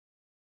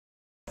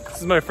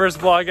is my first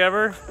vlog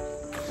ever.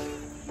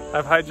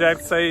 I've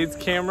hijacked Saeed's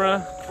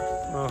camera.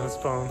 Oh, his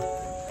phone.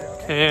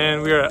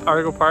 And we are at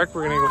Argo Park.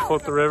 We're gonna go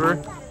float the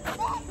river.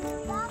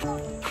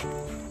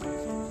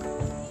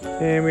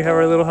 And we have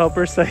our little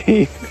helper,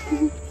 Saeed.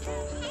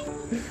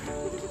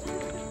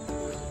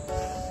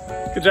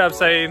 Good job,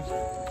 Saeed.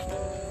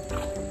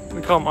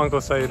 We call him Uncle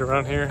Saeed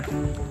around here.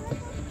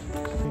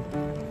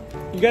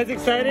 You guys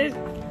excited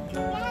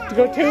to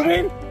go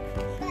tubing?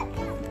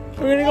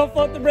 We're gonna go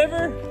float the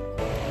river?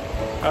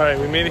 All right,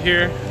 we made it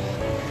here.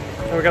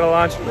 And we gotta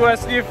launch. Who has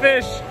to see a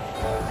fish?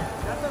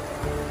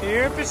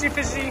 Here, fishy,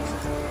 fishy.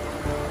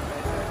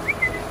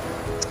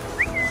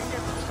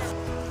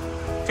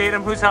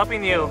 Tatum, who's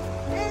helping you?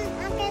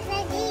 Uncle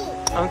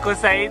Saeed. Uncle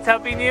Saeed's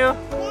helping you?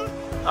 Yeah.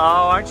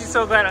 Oh, aren't you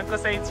so glad Uncle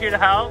Saeed's here to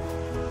help?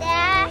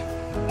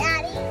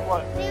 Daddy.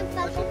 What?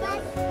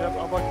 Yep,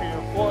 I'll look for you.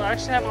 Well,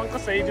 actually have Uncle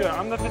Saeed do it.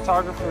 I'm the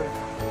photographer,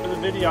 or the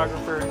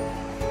videographer.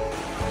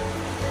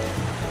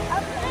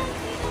 Okay.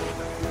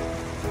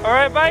 All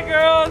right, bye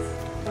girls.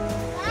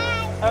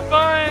 Bye. Have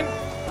fun.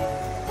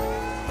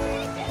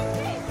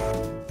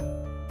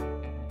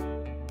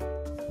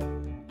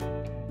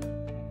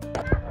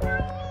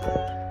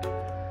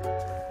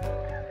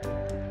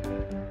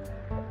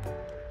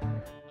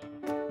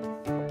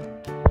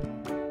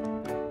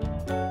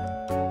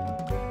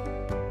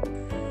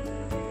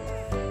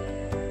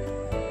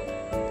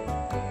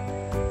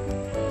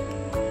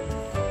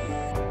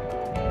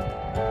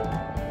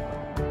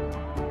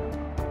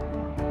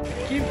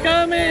 Keep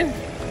coming.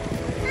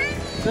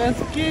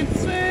 Let's keep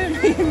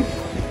swimming.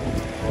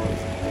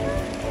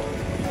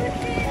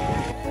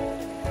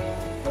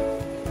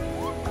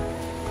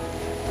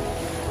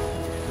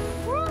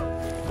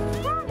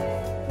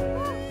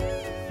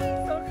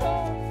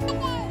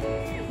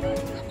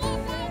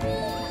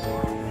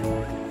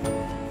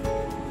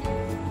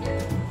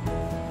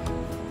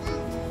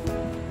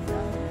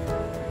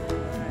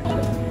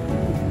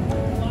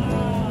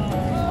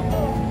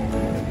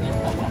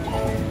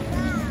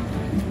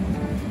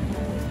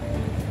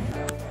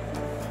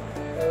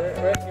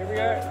 Right, here we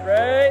are,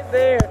 right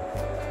there.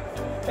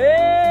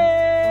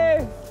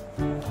 Hey!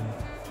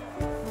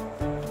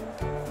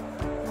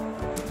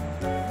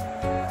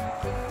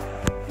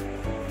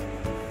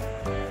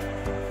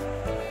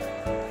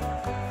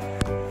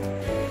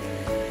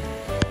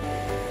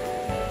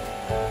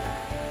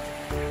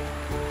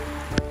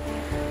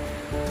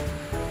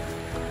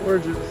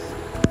 Gorgeous.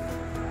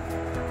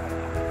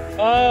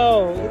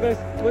 Oh,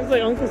 looks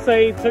like Uncle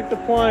Saeed took the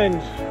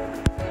plunge.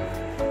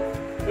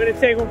 We're gonna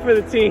take one for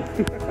the team.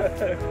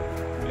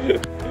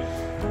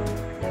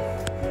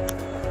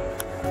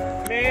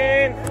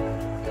 Man,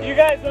 you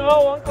guys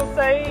owe Uncle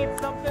Saeed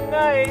something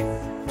nice.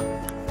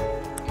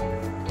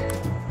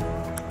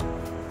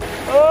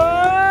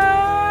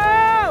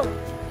 Oh!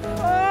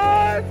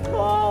 Oh, it's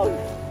cold.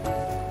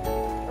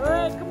 All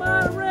right, come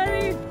on, I'm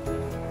ready.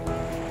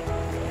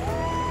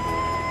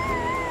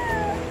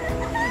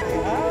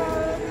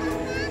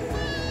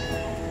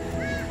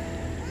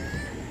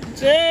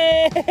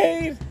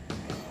 Jade!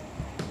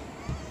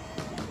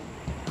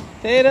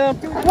 Tatum!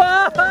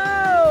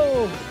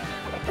 Whoa!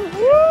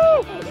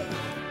 Woo!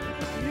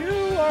 You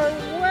are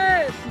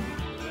wet!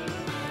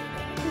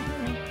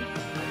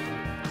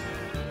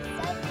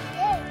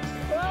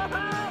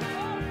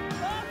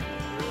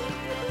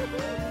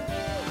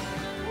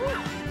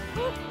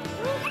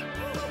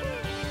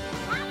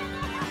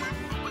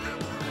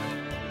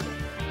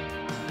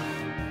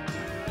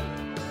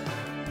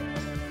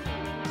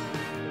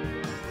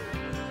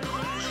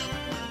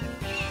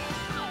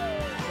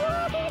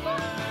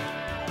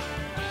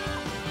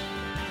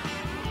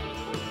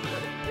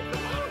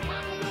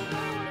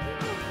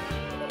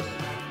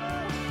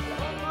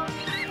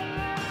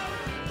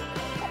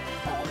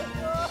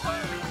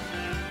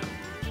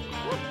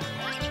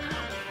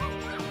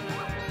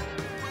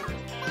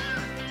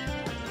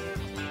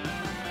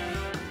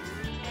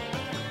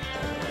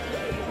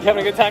 You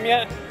having a good time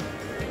yet?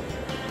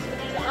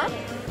 Yeah.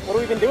 What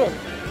have we been doing?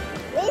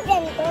 We've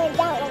been going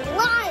down a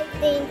lot of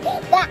things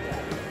that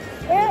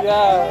we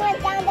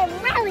went down them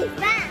really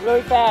fast.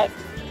 Really fast.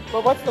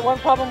 But what's the one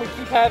problem we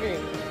keep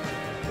having?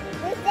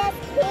 We just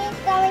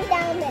keep going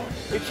down there.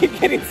 We keep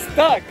getting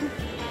stuck.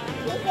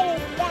 Keep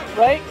getting stuck.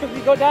 Right? Because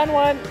we go down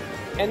one,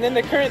 and then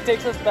the current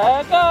takes us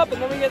back up, and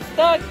then we get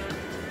stuck.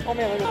 Oh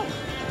man, look at this.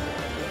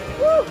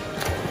 Woo!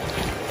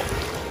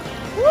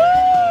 Woo!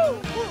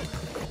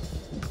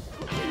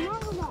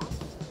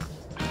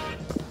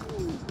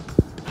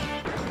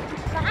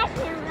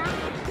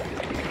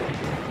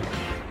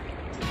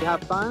 You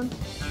have fun?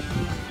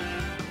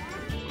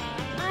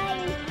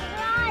 I'm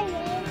trying to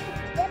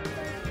get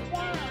this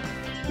down.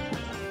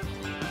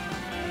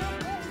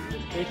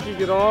 Make sure you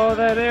get all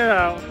that air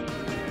out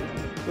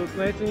so it's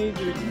nice and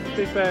easy to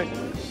kick back.